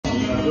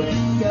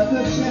get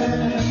the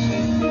chance.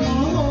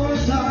 All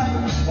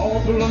time,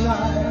 all through the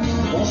night.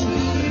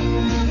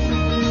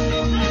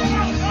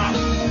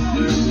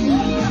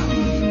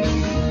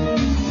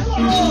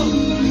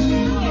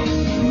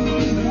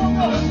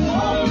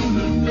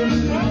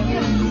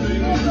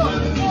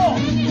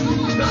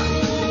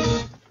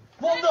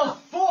 What the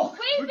fuck?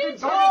 We've been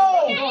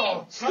trying to get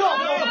in. Stop!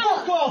 No,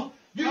 fuck off!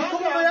 You come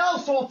to my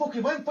house, so I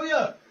fucking went for you.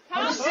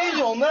 I just seen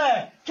you on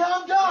there.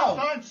 Calm down.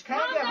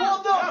 Calm down.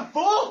 What the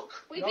fuck?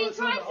 We've been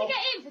trying to get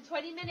in for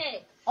 20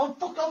 minutes. I'm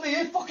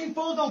here fucking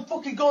phone. I'm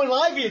fucking going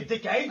live here,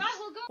 dickhead. Right,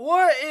 we'll go.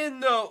 What in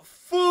the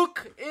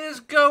fuck is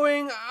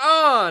going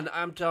on?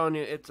 I'm telling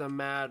you, it's a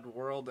mad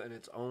world, and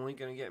it's only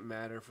going to get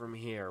madder from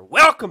here.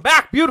 Welcome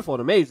back, beautiful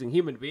and amazing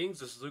human beings.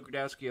 This is Luke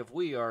Radowski of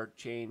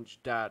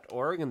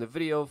WeAreChange.org, and the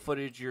video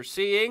footage you're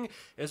seeing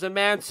is a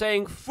man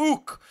saying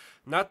 "fook."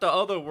 Not the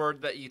other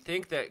word that you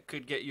think that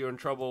could get you in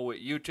trouble with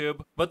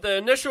YouTube. But the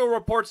initial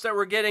reports that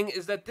we're getting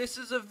is that this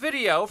is a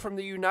video from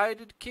the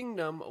United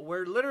Kingdom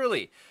where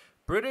literally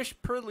British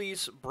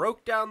police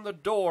broke down the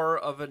door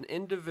of an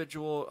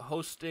individual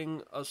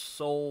hosting a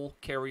soul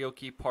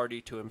karaoke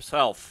party to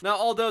himself. Now,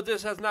 although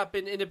this has not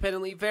been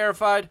independently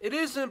verified, it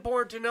is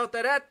important to note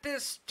that at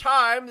this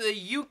time, the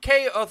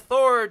UK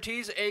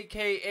authorities,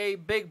 aka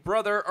Big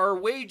Brother, are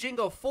waging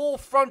a full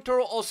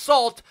frontal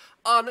assault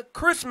on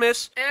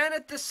Christmas, and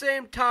at the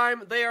same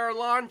time, they are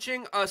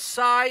launching a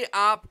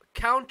PSYOP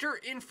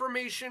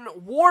counter-information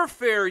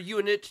warfare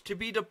unit to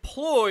be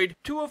deployed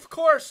to, of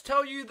course,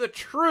 tell you the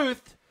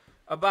truth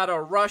about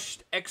a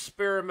rushed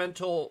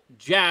experimental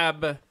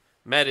jab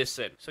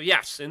medicine. So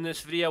yes, in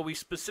this video, we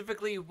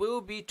specifically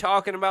will be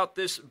talking about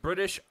this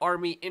British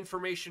Army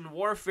Information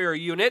Warfare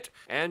Unit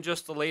and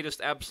just the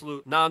latest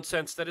absolute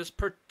nonsense that is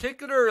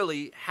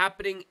particularly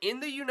happening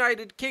in the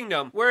United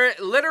Kingdom, where it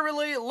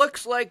literally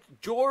looks like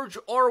George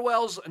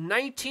Orwell's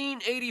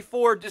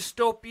 1984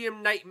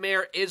 dystopian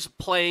nightmare is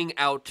playing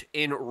out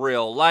in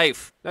real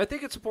life. Now, I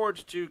think it's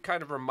important to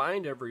kind of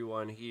remind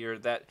everyone here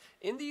that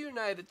in the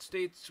United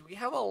States, we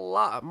have a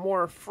lot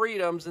more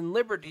freedoms and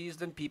liberties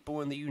than people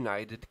in the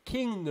United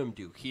Kingdom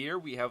do. Here,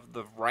 we have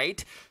the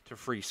right to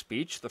free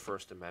speech, the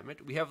First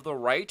Amendment. We have the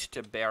right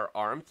to bear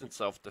arms in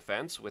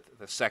self-defense with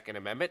the Second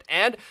Amendment.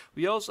 And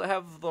we also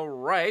have the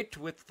right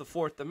with the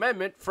Fourth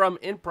Amendment from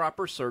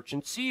improper search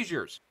and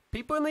seizures.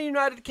 People in the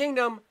United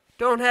Kingdom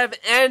don't have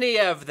any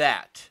of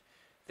that.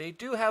 They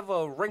do have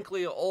a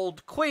wrinkly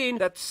old queen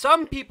that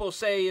some people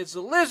say is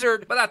a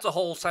lizard, but that's a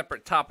whole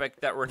separate topic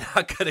that we're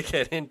not going to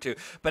get into.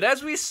 But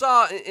as we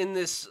saw in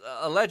this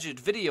alleged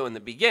video in the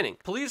beginning,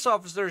 police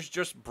officers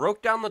just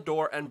broke down the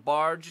door and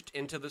barged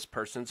into this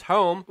person's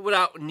home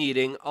without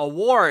needing a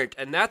warrant.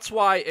 And that's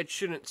why it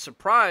shouldn't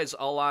surprise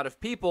a lot of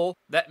people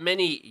that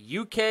many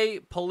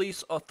UK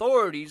police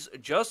authorities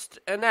just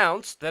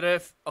announced that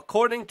if,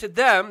 according to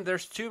them,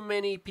 there's too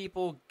many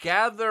people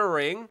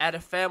gathering at a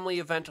family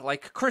event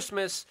like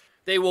Christmas,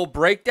 they will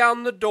break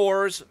down the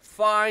doors,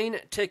 fine,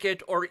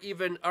 ticket, or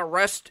even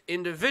arrest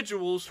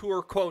individuals who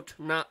are, quote,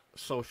 not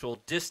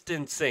social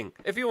distancing.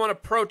 If you want to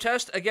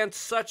protest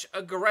against such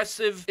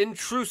aggressive,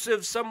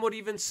 intrusive, some would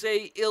even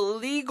say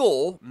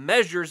illegal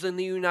measures in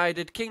the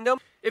United Kingdom,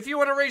 if you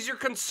want to raise your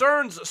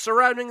concerns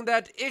surrounding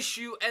that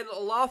issue and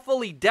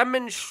lawfully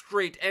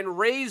demonstrate and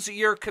raise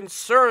your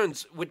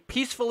concerns with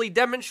peacefully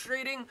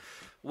demonstrating,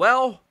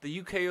 well, the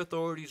UK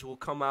authorities will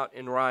come out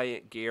in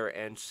riot gear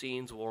and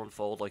scenes will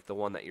unfold like the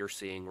one that you're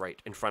seeing right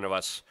in front of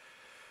us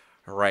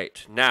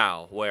right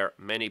now, where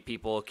many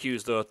people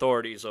accuse the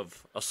authorities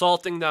of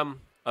assaulting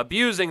them,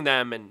 abusing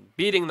them, and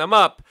beating them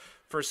up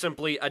for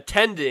simply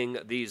attending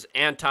these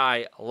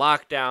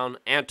anti-lockdown,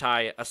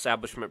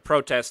 anti-establishment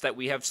protests that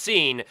we have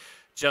seen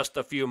just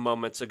a few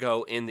moments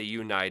ago in the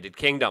United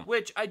Kingdom.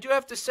 Which I do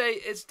have to say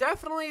is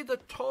definitely the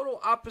total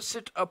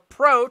opposite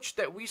approach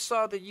that we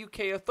saw the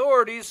UK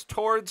authorities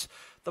towards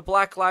the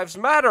Black Lives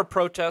Matter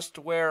protest,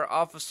 where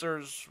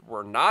officers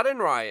were not in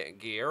riot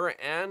gear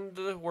and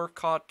were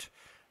caught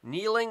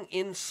kneeling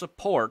in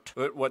support,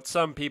 what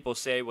some people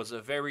say was a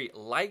very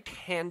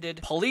light-handed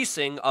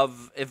policing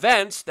of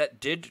events that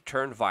did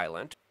turn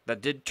violent, that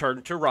did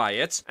turn to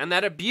riots, and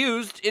that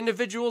abused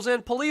individuals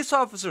and police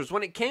officers.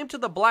 When it came to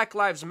the Black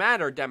Lives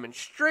Matter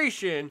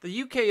demonstration,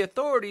 the UK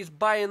authorities,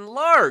 by and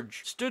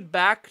large, stood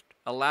back,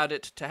 allowed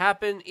it to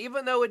happen,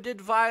 even though it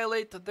did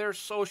violate their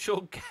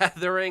social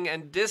gathering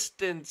and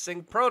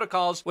distancing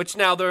protocols, which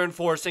now they're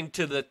enforcing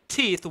to the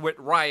teeth with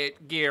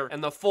riot gear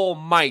and the full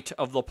might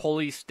of the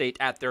police state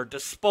at their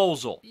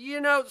disposal. You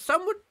know,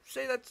 some would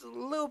say that's a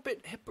little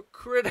bit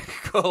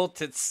hypocritical,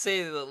 to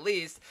say the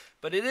least,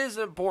 but it is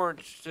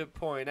important to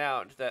point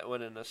out that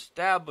when an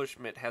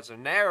establishment has a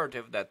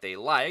narrative that they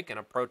like and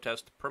a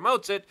protest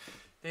promotes it,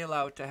 they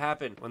allow it to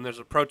happen. When there's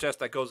a protest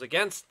that goes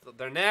against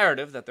their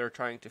narrative that they're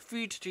trying to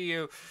feed to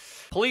you,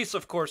 police,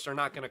 of course, are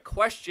not going to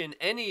question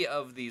any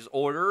of these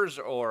orders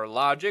or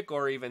logic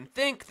or even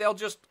think. They'll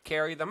just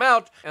carry them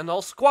out and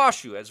they'll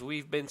squash you, as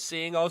we've been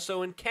seeing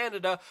also in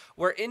Canada,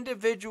 where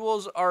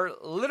individuals are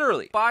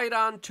literally spied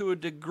on to a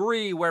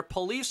degree where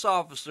police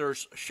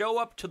officers show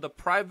up to the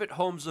private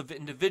homes of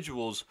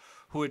individuals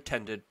who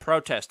attended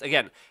protest.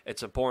 Again,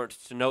 it's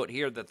important to note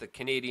here that the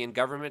Canadian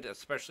government,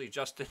 especially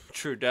Justin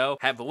Trudeau,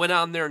 have went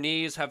on their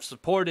knees, have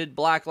supported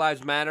Black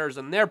Lives Matters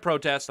and their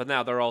protests, but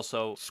now they're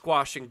also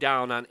squashing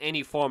down on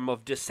any form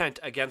of dissent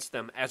against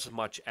them as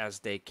much as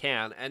they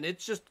can. And it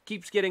just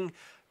keeps getting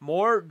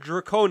more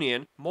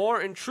draconian,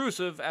 more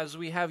intrusive, as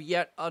we have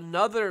yet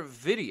another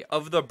video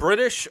of the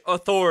British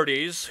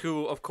authorities,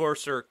 who of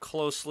course are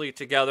closely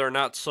together,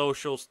 not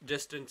social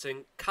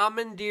distancing,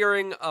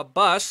 commandeering a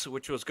bus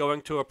which was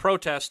going to a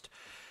protest,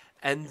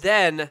 and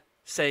then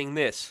saying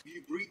this.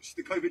 You breached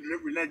the COVID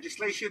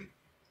legislation,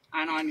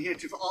 and I'm here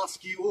to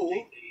ask you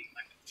all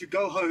to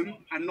go home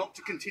and not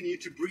to continue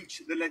to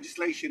breach the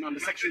legislation under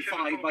Section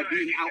 5 by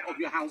being out of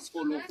your house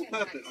for lawful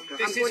purpose.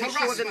 This is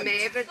harassment.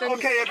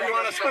 Okay,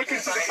 everyone, I've spoken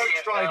to the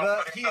coach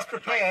driver. He is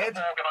prepared.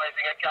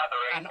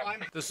 And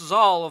This is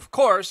all, of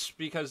course,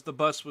 because the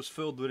bus was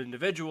filled with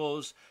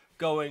individuals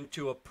going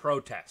to a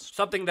protest.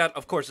 Something that,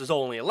 of course, is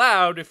only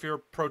allowed if you're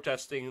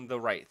protesting the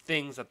right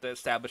things that the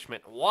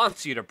establishment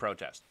wants you to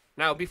protest.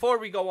 Now, before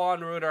we go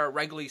on with our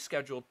regularly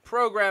scheduled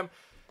program,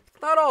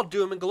 not all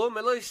doom and gloom.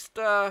 At least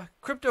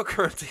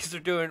cryptocurrencies are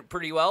doing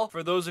pretty well.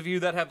 For those of you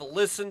that have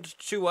listened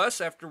to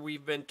us after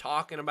we've been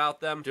talking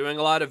about them, doing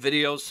a lot of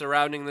videos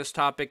surrounding this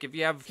topic, if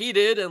you have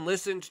heeded and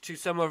listened to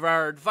some of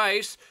our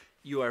advice,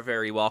 you are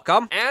very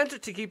welcome. And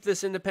to keep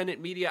this independent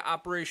media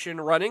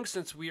operation running,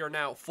 since we are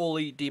now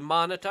fully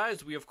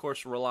demonetized, we of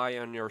course rely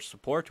on your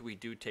support. We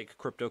do take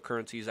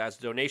cryptocurrencies as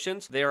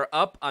donations. They are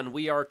up on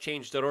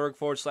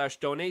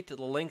wearechange.org/donate. The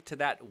link to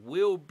that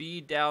will be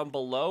down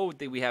below.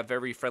 We have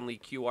very friendly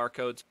QR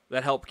codes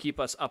that help keep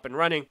us up and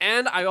running.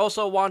 And I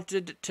also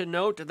wanted to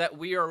note that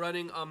we are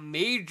running a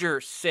major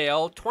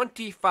sale,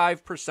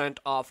 25%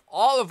 off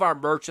all of our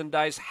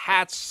merchandise,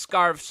 hats,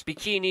 scarves,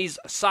 bikinis,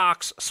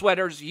 socks,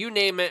 sweaters, you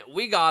name it.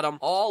 We got them,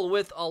 all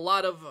with a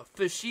lot of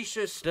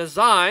facetious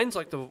designs,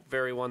 like the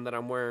very one that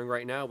I'm wearing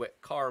right now with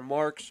Karl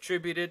Marx,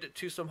 attributed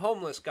to some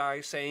homeless guy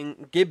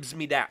saying, "Gibbs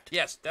me that."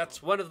 Yes,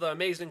 that's one of the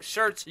amazing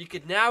shirts. You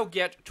could now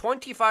get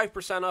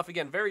 25% off.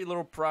 Again, very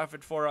little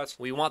profit for us.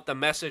 We want the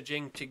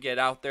messaging to get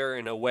out there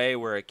in a way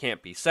where it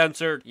can't be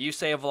censored. You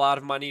save a lot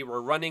of money. We're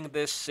running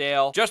this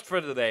sale just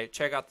for today.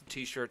 Check out the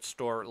t-shirt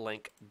store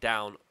link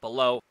down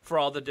below for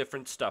all the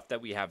different stuff that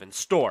we have in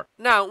store.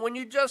 Now, when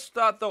you just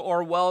thought the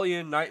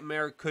Orwellian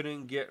nightmare couldn't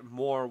get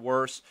more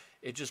worse,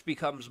 it just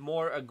becomes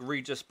more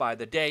egregious by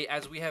the day,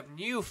 as we have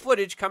new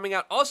footage coming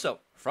out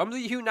also from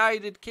the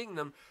United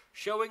Kingdom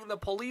showing the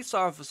police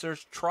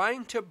officers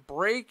trying to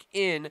break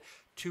in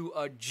to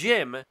a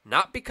gym,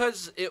 not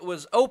because it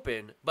was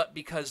open, but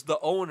because the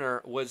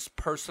owner was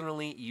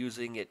personally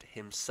using it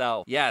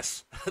himself.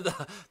 Yes,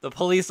 the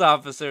police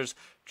officers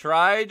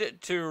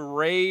tried to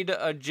raid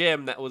a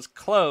gym that was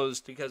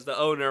closed because the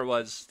owner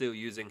was still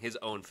using his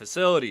own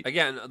facility.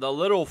 Again, the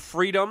little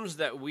freedoms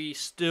that we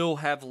still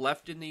have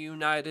left in the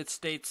United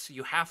States,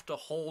 you have to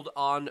hold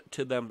on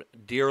to them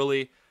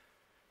dearly.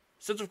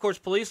 Since, of course,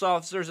 police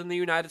officers in the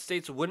United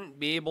States wouldn't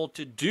be able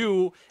to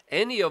do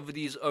any of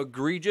these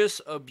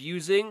egregious,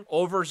 abusing,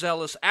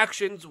 overzealous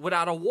actions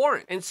without a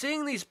warrant. And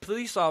seeing these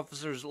police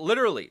officers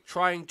literally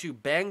trying to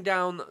bang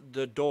down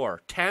the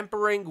door,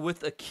 tampering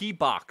with a key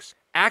box,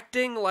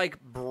 acting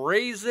like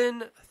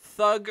brazen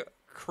thug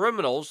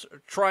criminals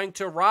trying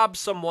to rob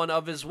someone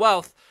of his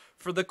wealth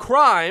for the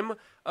crime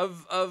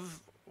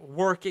of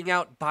working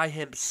out by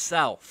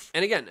himself.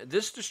 And again,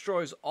 this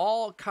destroys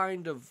all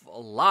kind of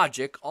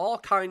logic, all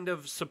kind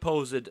of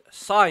supposed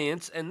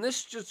science, and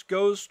this just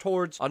goes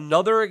towards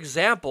another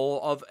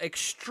example of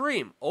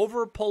extreme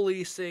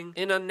over-policing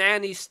in a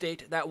nanny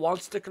state that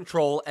wants to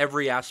control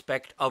every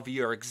aspect of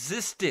your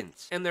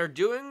existence. And they're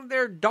doing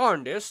their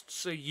darndest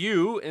so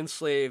you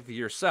enslave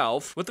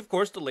yourself with, of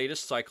course, the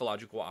latest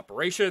psychological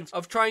operations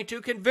of trying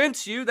to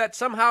convince you that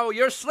somehow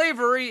your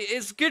slavery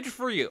is good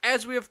for you.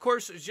 As we, of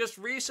course, just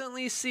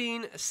recently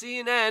seen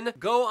CNN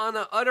go on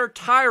an utter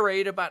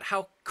tirade about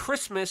how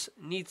Christmas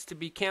needs to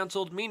be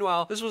canceled.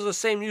 Meanwhile, this was the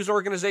same news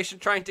organization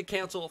trying to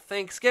cancel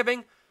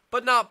Thanksgiving,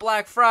 but not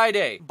Black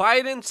Friday.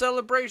 Biden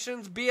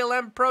celebrations,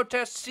 BLM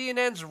protests,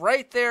 CNN's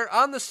right there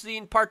on the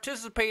scene,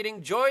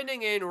 participating,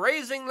 joining in,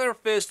 raising their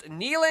fist,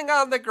 kneeling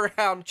on the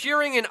ground,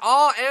 cheering in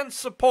awe and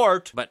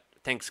support. But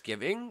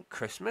Thanksgiving,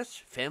 Christmas,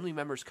 family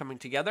members coming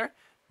together?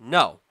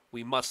 No.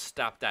 We must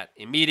stop that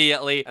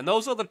immediately. And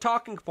those are the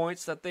talking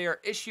points that they are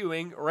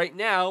issuing right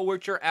now,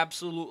 which are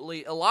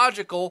absolutely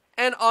illogical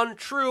and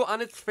untrue on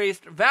its face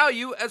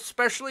value,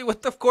 especially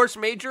with, of course,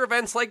 major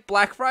events like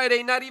Black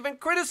Friday not even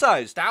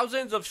criticized.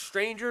 Thousands of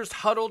strangers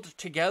huddled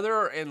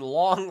together in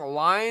long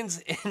lines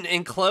in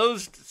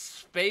enclosed spaces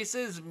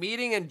spaces,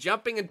 meeting and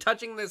jumping and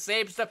touching the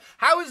same stuff.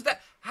 How is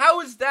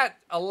that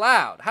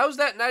allowed? How is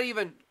that not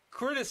even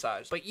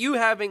criticized? But you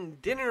having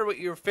dinner with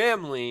your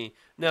family,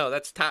 no,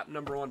 that's top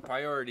 #1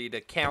 priority, to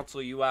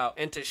cancel you out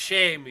and to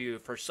shame you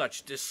for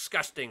such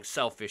disgusting,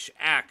 selfish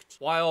acts.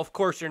 While, of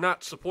course, you're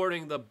not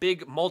supporting the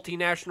big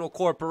multinational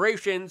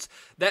corporations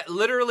that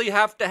literally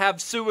have to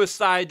have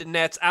suicide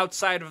nets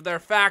outside of their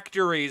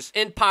factories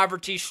in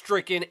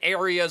poverty-stricken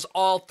areas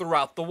all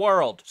throughout the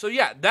world. So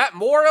yeah, that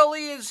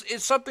morally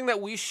is something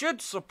that we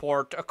should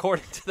support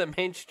according to the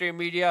mainstream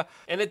media,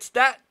 and it's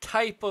that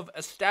type of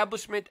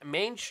establishment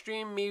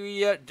mainstream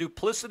media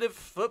duplicative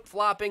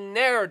flip-flopping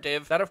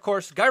narrative that, of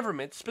course,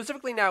 governments,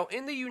 specifically now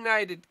in the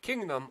United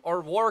Kingdom,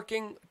 are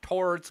working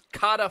towards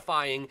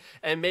codifying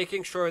and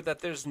making sure that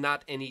there's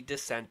not any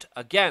dissent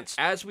against.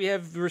 As we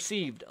have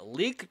received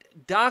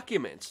leaked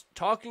documents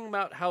talking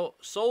about how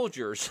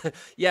soldiers,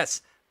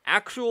 yes,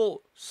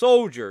 actual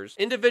soldiers,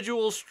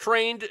 individuals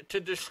trained to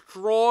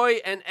destroy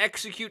and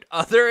execute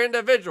other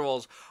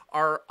individuals,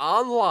 are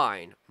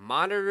online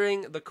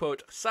monitoring the,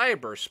 quote,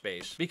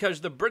 cyberspace because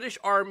the British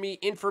Army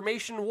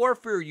Information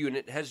Warfare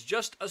Unit has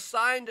just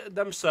assigned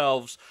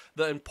themselves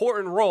the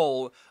important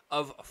role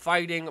of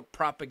fighting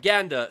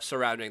propaganda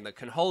surrounding the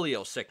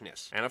Conholio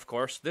sickness. And of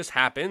course, this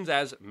happens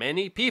as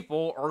many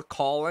people are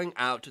calling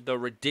out the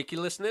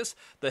ridiculousness,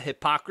 the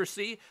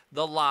hypocrisy,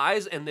 the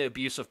lies, and the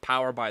abuse of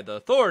power by the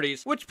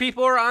authorities, which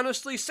people are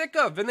honestly sick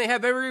of, and they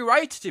have every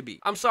right to be.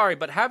 I'm sorry,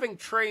 but having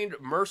trained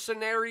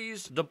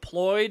mercenaries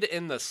deployed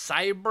in the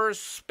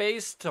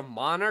cyberspace to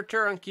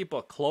monitor and keep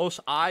a close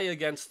eye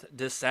against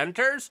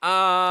dissenters,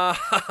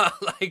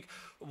 like,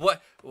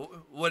 what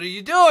are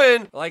you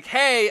doing? Like,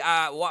 hey,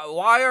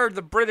 why are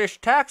the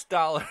British tax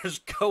dollars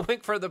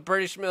going for the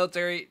British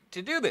military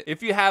to do this?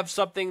 If you have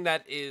something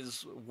that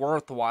is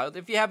worthwhile,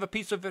 if you have a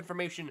piece of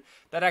information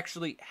that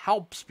actually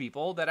helps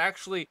people, that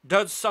actually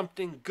does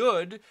something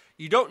good,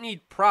 you don't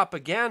need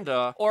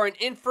propaganda or an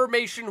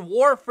information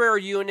warfare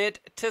unit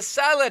to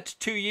sell it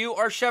to you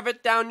or shove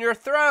it down your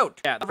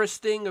throat. Yeah, the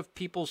harvesting of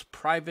people's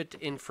private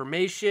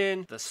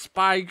information, the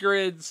spy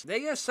grids, they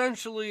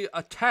essentially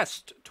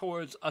attest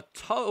towards a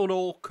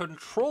total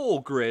control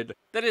grid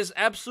that is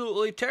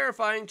absolutely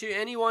terrifying to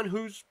anyone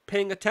who's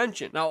paying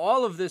attention. Now,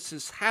 all of this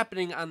is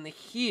happening on the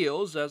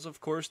heels as, of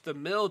course, the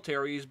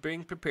military is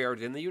being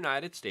prepared in the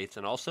United States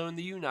and also in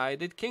the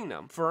United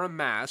Kingdom for a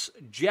mass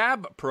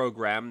jab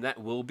program that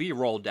will be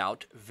rolled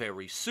out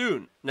very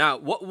soon. Now,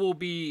 what will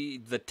be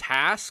the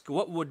task?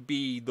 What would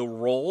be the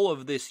role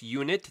of this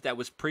unit that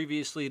was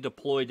previously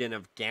deployed in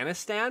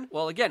Afghanistan?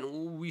 Well,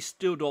 again, we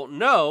still don't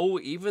know,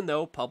 even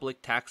though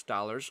public tax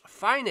dollars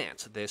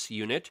finance this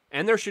unit,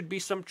 and there should be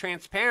some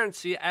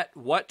transparency at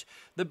what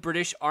the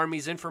British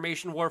Army's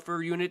Information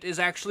Warfare Unit is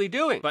actually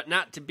doing. But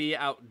not to be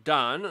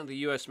outdone, the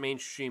U.S.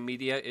 mainstream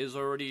media is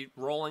already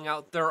rolling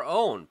out their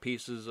own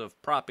pieces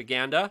of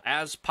propaganda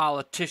as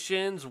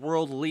politicians,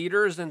 world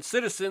leaders, and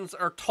citizens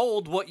are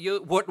told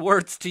what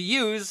words to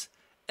use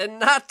and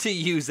not to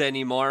use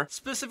anymore,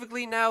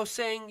 specifically now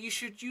saying you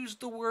should use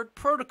the word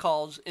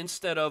protocols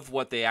instead of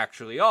what they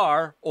actually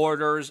are,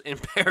 orders,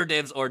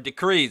 imperatives, or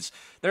decrees.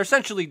 They're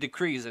essentially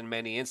decrees in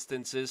many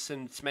instances,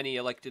 since many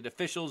elected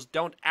officials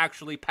don't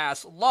actually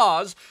pass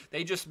laws,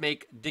 they just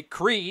make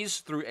decrees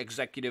through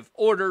executive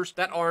orders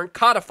that aren't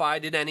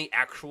codified in any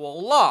actual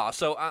law.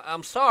 So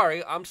I'm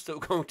sorry, I'm still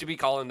going to be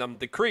calling them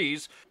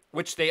decrees,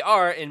 which they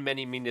are in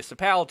many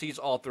municipalities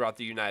all throughout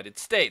the United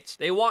States.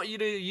 They want you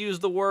to use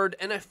the word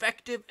an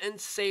effective and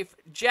safe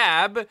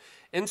jab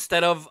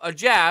instead of a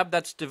jab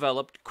that's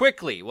developed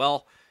quickly.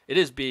 Well, it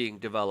is being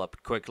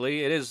developed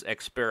quickly, it is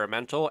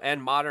experimental,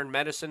 and modern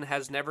medicine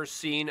has never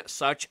seen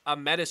such a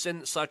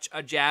medicine, such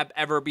a jab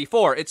ever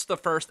before. It's the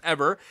first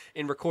ever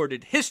in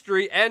recorded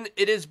history, and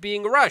it is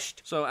being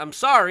rushed. So I'm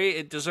sorry,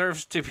 it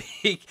deserves to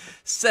be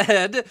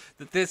said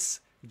that this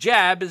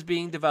jab is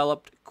being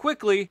developed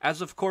quickly,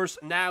 as of course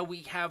now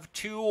we have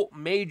two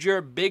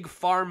major big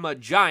pharma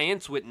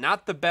giants with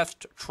not the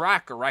best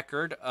track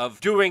record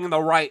of doing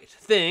the right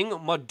thing,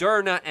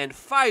 Moderna and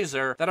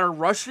Pfizer, that are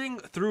rushing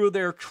through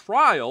their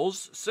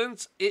trials,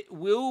 since it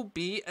will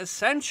be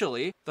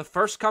essentially the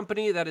first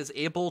company that is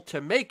able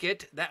to make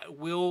it that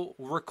will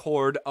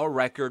record a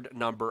record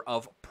number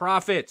of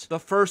profits. The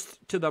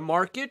first to the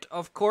market,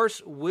 of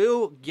course,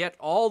 will get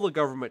all the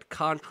government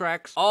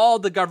contracts, all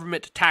the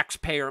government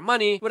taxpayer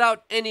money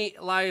without any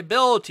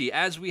liability,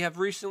 as we have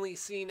recently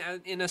seen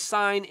in a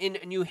sign in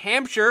New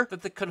Hampshire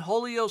that the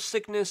Conholio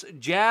sickness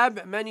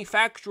jab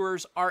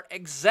manufacturers are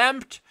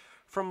exempt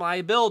from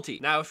liability.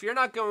 Now, if you're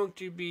not going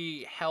to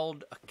be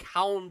held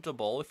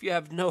accountable, if you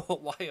have no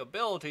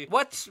liability,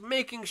 what's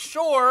making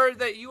sure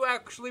that you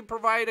actually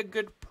provide a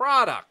good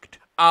product?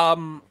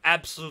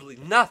 Absolutely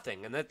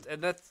nothing, and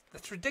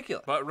that's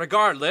ridiculous. But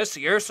regardless,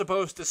 you're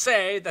supposed to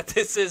say that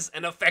this is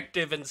an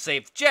effective and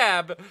safe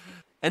jab,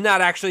 and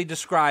not actually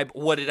describe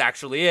what it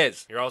actually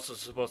is. You're also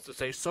supposed to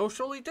say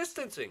socially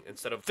distancing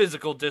instead of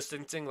physical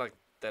distancing, like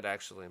that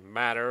actually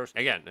matters.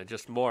 Again,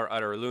 just more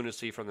utter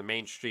lunacy from the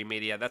mainstream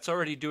media that's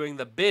already doing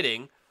the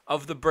bidding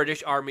of the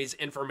British Army's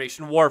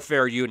Information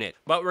Warfare Unit.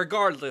 But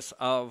regardless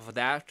of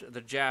that, the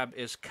jab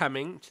is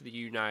coming to the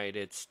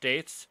United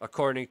States,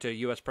 according to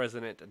U.S.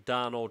 President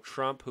Donald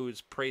Trump, who is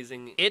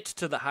praising it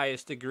to the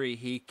highest degree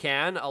he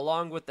can,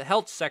 along with the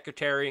health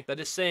secretary that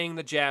is saying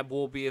the jab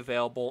will be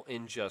available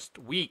in just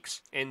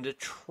weeks. In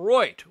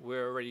Detroit,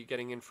 we're already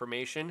getting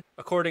information,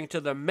 according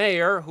to the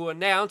mayor, who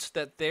announced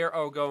that there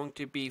are going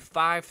to be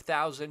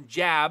 5,000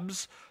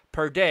 jabs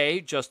per day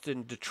just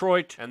in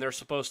Detroit, and there's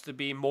supposed to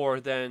be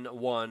more than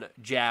 1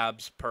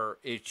 jabs per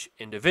each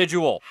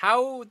individual.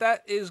 How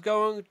that is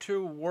going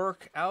to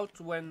work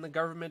out when the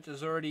government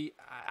is already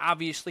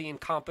obviously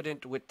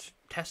incompetent with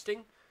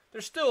testing,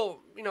 there's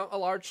still, a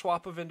large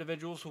swath of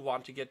individuals who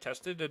want to get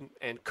tested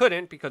and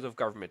couldn't because of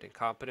government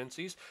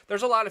incompetencies.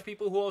 There's a lot of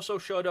people who also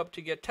showed up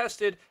to get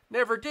tested,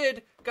 never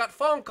did, got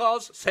phone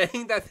calls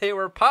saying that they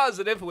were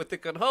positive with the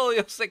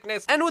conholio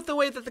sickness, and with the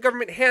way that the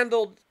government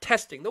handled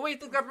testing, the way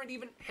the government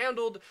even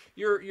handled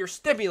your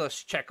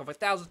stimulus check of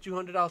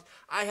 $1,200,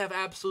 I have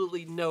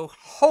absolutely no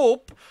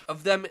hope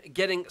of them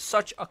getting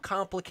such a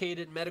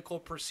complicated medical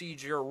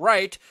procedure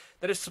right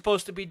that is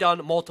supposed to be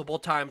done multiple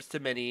times to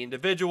many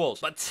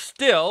individuals. But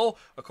still,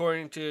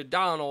 according to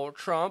Donald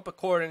Trump,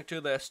 according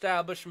to the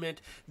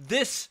establishment,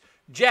 this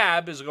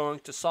jab is going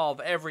to solve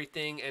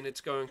everything, and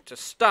it's going to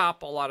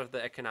stop a lot of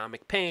the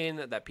economic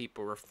pain that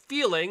people were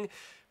feeling,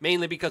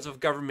 mainly because of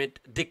government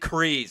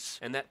decrees.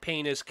 And that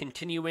pain is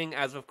continuing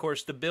as, of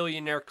course, the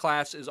billionaire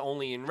class is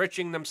only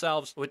enriching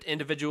themselves, with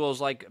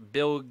individuals like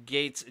Bill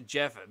Gates,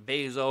 Jeff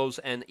Bezos,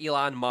 and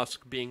Elon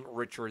Musk being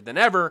richer than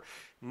ever.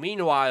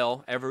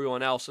 Meanwhile,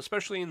 everyone else,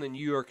 especially in the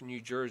New York,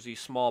 New Jersey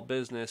small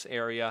business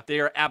area, they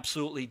are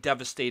absolutely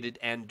devastated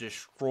and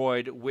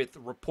destroyed, with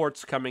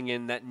reports coming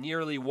in that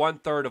nearly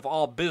 1/3 of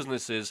all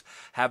businesses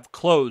have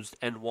closed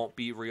and won't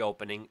be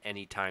reopening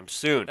anytime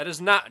soon. That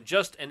is not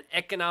just an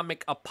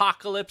economic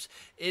apocalypse,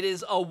 it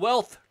is a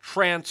wealth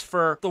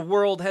transfer the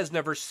world has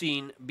never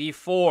seen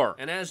before.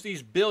 And as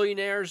these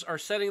billionaires are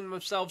setting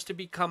themselves to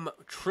become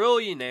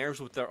trillionaires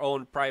with their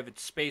own private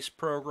space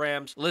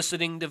programs,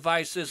 listening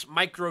devices,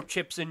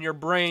 microchips in your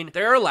brain,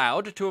 they're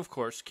allowed to, of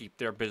course, keep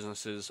their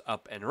businesses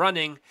up and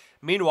running.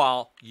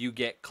 Meanwhile, you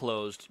get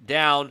closed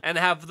down and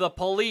have the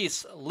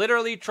police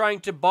literally trying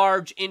to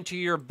barge into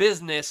your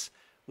business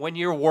when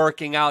you're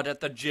working out at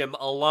the gym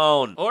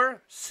alone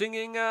or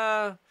singing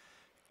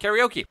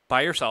karaoke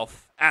by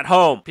yourself at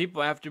home.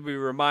 People have to be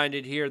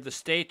reminded here the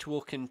state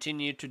will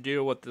continue to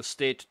do what the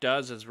state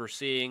does, as we're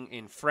seeing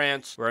in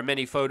France, where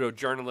many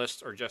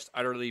photojournalists are just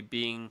utterly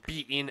being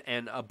beaten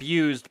and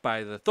abused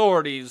by the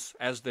authorities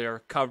as they're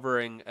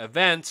covering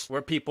events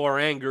where people are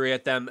angry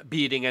at them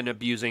beating and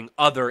abusing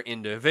other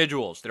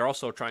individuals. They're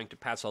also trying to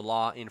pass a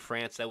law in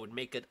France that would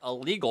make it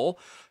illegal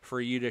for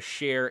you to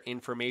share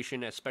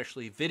information,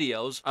 especially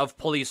videos, of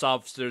police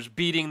officers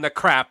beating the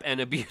crap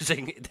and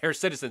abusing their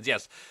citizens.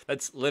 Yes,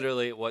 that's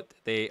literally what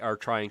they are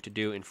trying to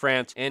do in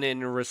France. And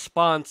in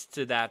response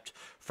to that,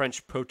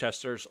 French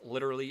protesters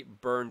literally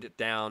burned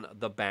down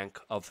the Bank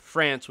of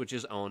France, which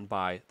is owned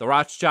by the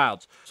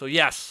Rothschilds. So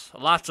yes,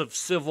 lots of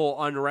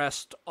civil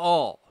unrest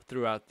all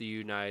throughout the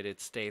United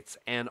States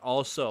and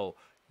also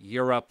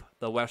Europe,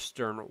 the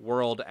Western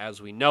world as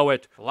we know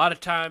it. A lot of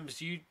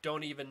times you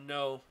don't even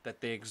know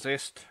that they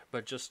exist,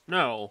 but just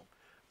know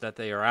that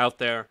they are out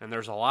there. And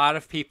there's a lot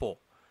of people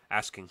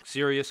asking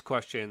serious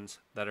questions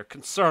that are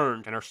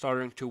concerned and are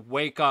starting to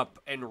wake up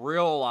and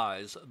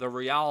realize the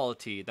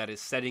reality that is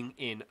setting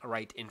in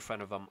right in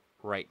front of them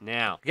right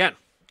now. Again,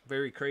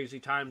 very crazy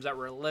times that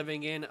we're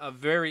living in, a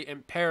very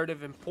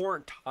imperative,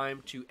 important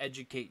time to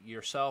educate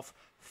yourself,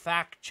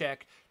 fact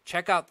check,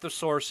 check out the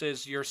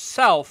sources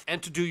yourself,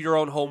 and to do your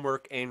own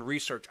homework and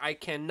research. I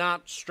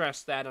cannot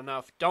stress that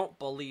enough. Don't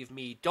believe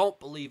me. Don't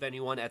believe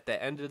anyone. At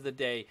the end of the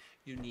day,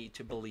 you need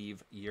to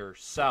believe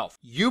yourself.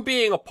 You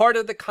being a part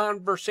of the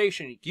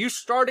conversation, you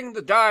starting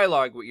the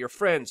dialogue with your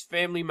friends,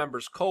 family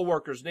members,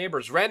 co-workers,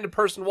 neighbors, random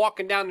person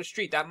walking down the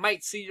street that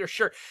might see your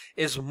shirt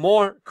is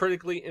more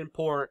critically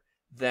important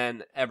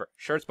than ever.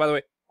 Shirts, by the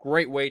way,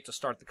 great way to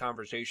start the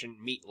conversation,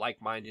 meet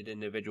like-minded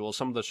individuals.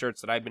 Some of the shirts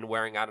that I've been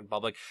wearing out in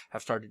public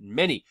have started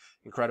many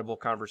incredible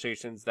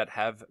conversations that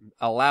have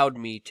allowed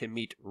me to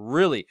meet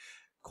really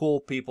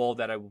cool people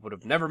that I would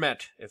have never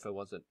met if it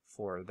wasn't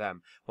for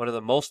them. One of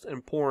the most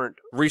important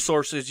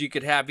resources you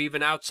could have,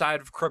 even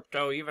outside of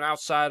crypto, even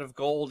outside of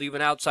gold,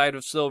 even outside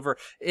of silver,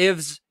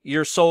 is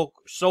your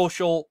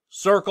social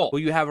circle. Who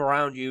you have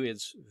around you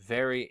is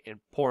very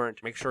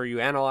important. Make sure you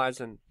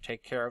analyze and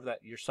take care of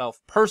that yourself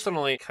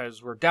personally,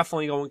 because we're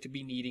definitely going to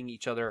be needing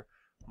each other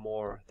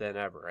more than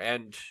ever.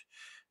 And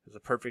as a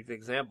perfect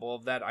example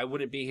of that, I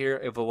wouldn't be here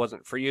if it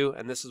wasn't for you,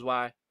 and this is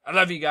why I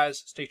love you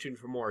guys. Stay tuned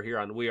for more here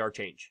on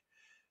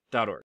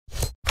WeAreChange.org.